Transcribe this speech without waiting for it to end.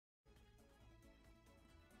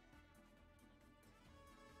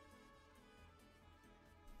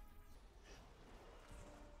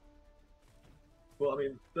Well, I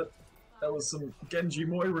mean, that was some Genji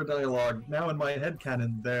Moira dialogue. Now in my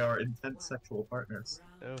headcanon, they are intense sexual partners.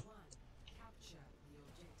 Oh.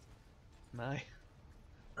 My.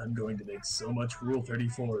 I'm going to make so much Rule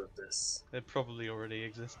 34 of this. It probably already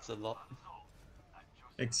exists a lot.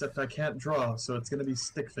 Except I can't draw, so it's gonna be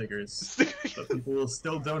stick figures. But people will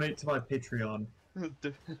still donate to my Patreon.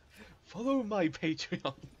 Follow my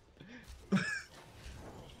Patreon.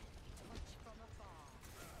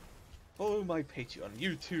 Follow my Patreon.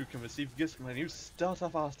 You too can receive gifts from my new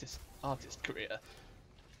startup artist career.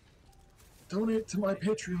 Donate to my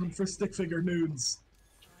Patreon for stick figure nudes.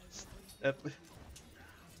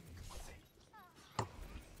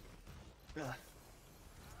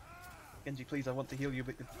 Genji, please, I want to heal you,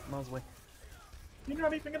 but you're miles away. You're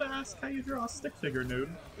not even gonna ask how you draw a stick figure nude.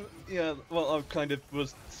 Yeah, well, I kind of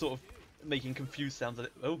was sort of making confused sounds at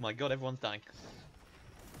it. Oh my god, everyone's dying.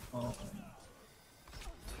 Oh.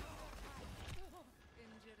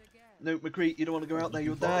 No, McCree, you don't want to go out there,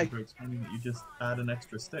 you'll die. For explaining that you just add an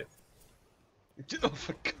extra stick. Oh,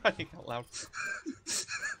 for crying out loud.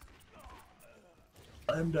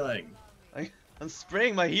 I'm dying. I'm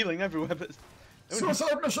spraying my healing everywhere, but...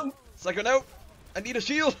 Suicide mission! Psycho, no! I need a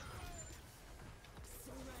shield!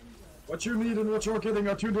 What you need and what you're getting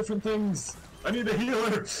are two different things. I need a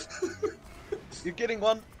healer! You're getting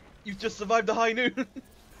one. You've just survived the high noon.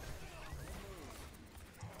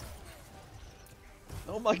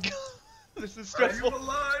 Oh my god. This is stressful. Are you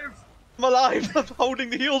alive? I'm alive. I'm holding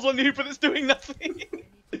the heals on you, but it's doing nothing.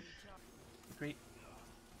 McCree.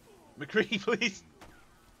 McCree, please.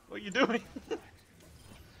 What are you doing?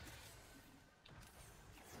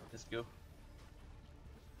 Let's go.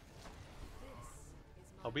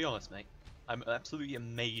 I'll be honest, mate. I'm absolutely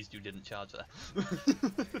amazed you didn't charge there.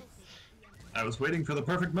 I was waiting for the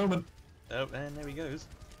perfect moment. Oh, and there he goes.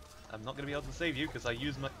 I'm not going to be able to save you because I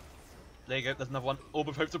used my... There you go, there's another one. Orb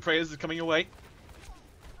of Hopes of Prayers is coming your way.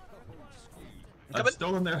 I've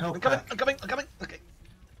stolen their health back. I'm coming! Okay.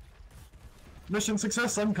 Mission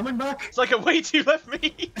success, I'm coming back! It's like a way too left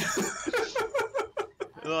me!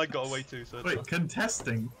 Well, I got away too, so it's Wait, fine.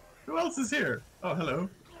 contesting? Who else is here? Oh, hello.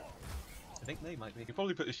 I think they might be. You can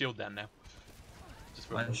probably put the shield down now. Just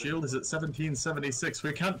for My shield is at 1776.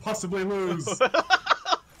 We can't possibly lose.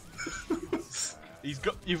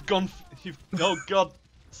 Oh god,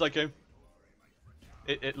 Psycho.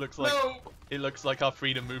 It looks like No! It looks like our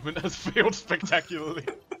freedom movement has failed spectacularly.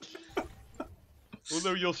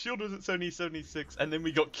 Although your shield was at 76, and then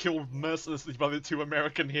we got killed mercilessly by the two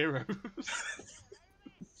American heroes.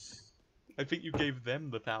 I think you gave them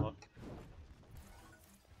the power.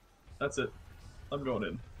 That's it. I'm going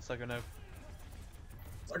in. Psycho, no.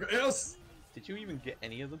 Psycho, yes! Did you even get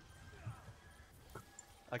any of them?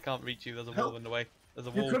 I can't reach you. There's a Help. wall in the way. There's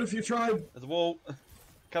a wall. You could if you tried. There's a wall.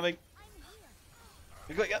 Coming.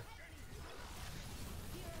 You got ya.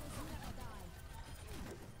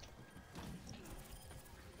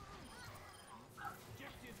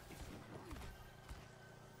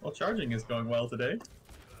 Well, charging is going well today.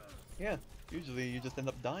 Yeah. Usually you just end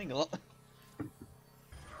up dying a lot.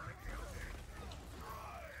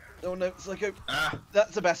 Oh no, Psycho. Ah!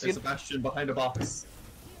 That's Sebastian. There's Sebastian behind a box.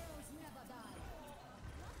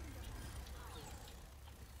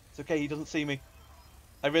 It's okay, he doesn't see me.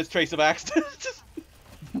 I res Tracer by accident.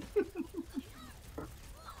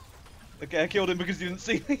 Okay, I killed him because he didn't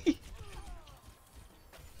see me.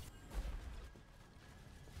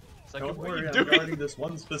 Psycho, Don't what are worry, you I'm doing? guarding this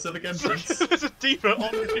one specific entrance. There's a diva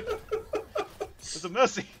on you. There's a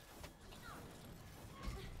Mercy.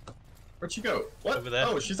 Where'd she go? What? Over there.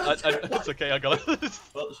 Oh, she's out there. It's okay, I got it.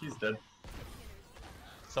 Well, she's dead.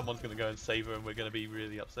 Someone's gonna go and save her and we're gonna be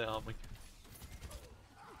really upset, aren't we?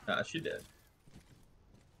 Ah, she did.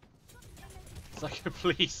 Psycho,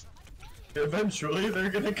 please. Eventually, they're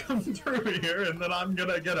gonna come through here, and then I'm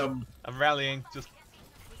gonna get them. I'm rallying, just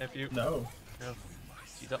F you. No. No.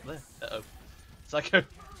 She's up there. Uh-oh. Psycho.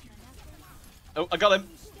 Oh, I got him.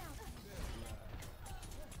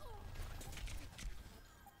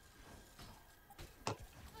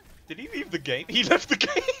 Did he leave the game? He left the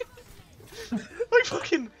game! I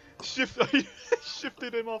fucking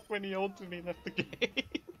shifted him off when he ulted me and left the game.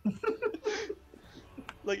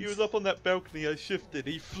 Like he was up on that balcony, I shifted,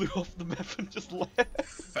 he flew off the map and just left.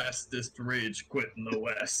 Fastest rage quit in the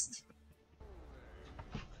West.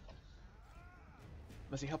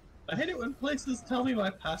 Mercy, help. I hate it when places tell me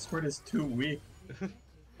my password is too weak.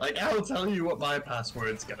 Like, I'll tell you what my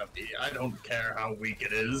password's gonna be. I don't care how weak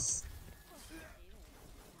it is.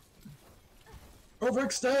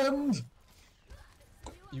 Overextend!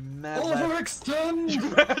 You mad lad. Overextend! You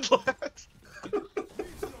mad lad.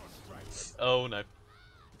 Oh no.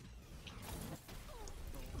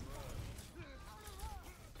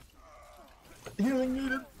 Healing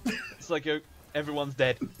needed. Psycho, everyone's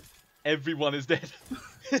dead. Everyone is dead.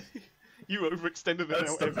 You overextended it.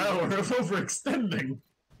 That's the power of overextending.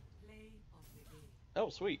 Oh,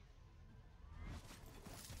 sweet.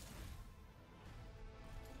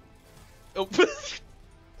 Oh.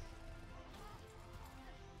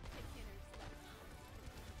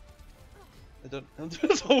 I'm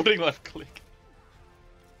just holding left click.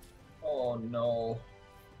 Oh no.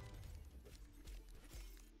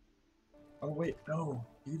 Oh wait, no.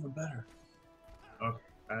 Even better. Okay,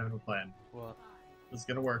 I have a plan. What? It's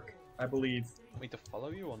gonna work. I believe. Want me to follow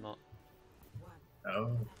you or not?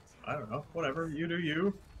 Oh, I don't know. Whatever. You do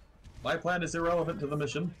you. My plan is irrelevant to the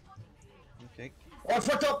mission. Okay. Oh, I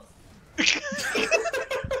fucked up!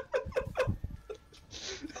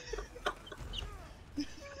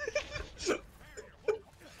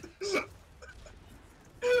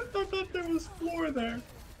 I thought there was floor there.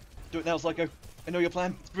 Do it now, Psycho. I know your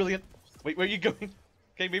plan. It's brilliant. Wait, where are you going?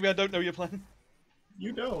 Okay, maybe I don't know your plan.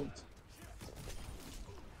 You don't.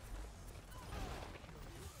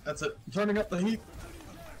 That's it. Turning up the heat.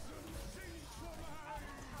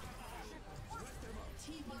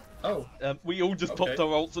 Oh. We all just popped our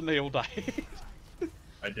ults and they all died.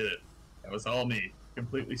 I did it. That was all me.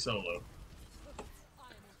 Completely solo. I am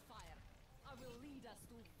on fire. I will lead us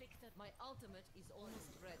to victor. My ultimate is almost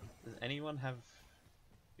ready. Does anyone have...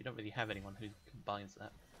 We don't really have anyone who combines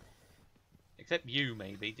that. Except you,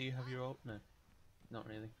 maybe. Do you have your ult? No. Not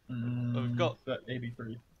really. But we've got... That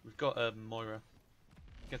 83. We've got Moira.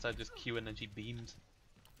 Guess I just Q and then she beamed.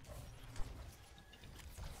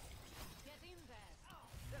 Get in there.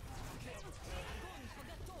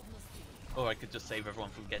 Or I could just save everyone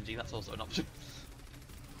from Genji, that's also an option.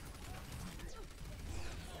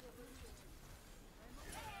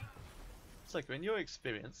 Psycho, in your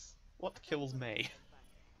experience, what kills Mei?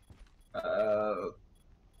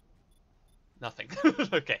 Nothing.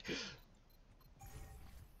 Okay.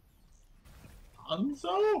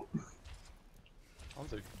 Hanzo?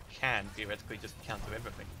 Hanzo can theoretically just counter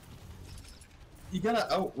everything. You gotta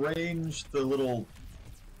outrange the little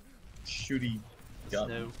shooty gun.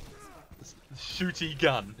 No. The shooty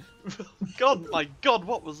gun. God, my God,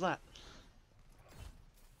 what was that?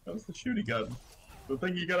 That was the shooty gun. The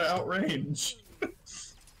thing you gotta outrange.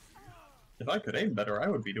 If I could aim better, I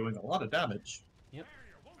would be doing a lot of damage. Yep.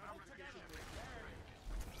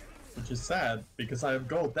 Which is sad, because I have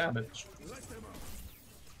gold damage.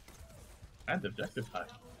 And objective time.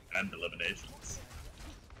 And eliminations.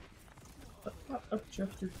 But not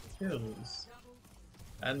objective kills.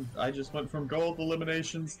 And I just went from gold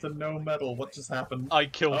eliminations to no medal. What just happened? I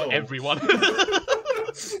killed Oh. everyone.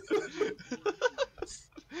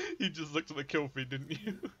 You just looked at the kill feed, didn't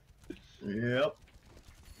you? Yep.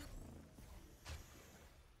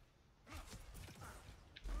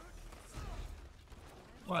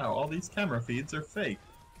 Wow, all these camera feeds are fake.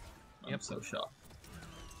 I'm Yep. so shocked.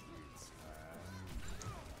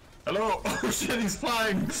 Hello! Oh shit, he's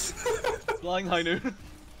flying! Flying high noon.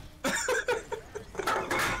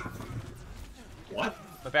 What?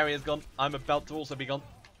 My barrier's gone. I'm about to also be gone.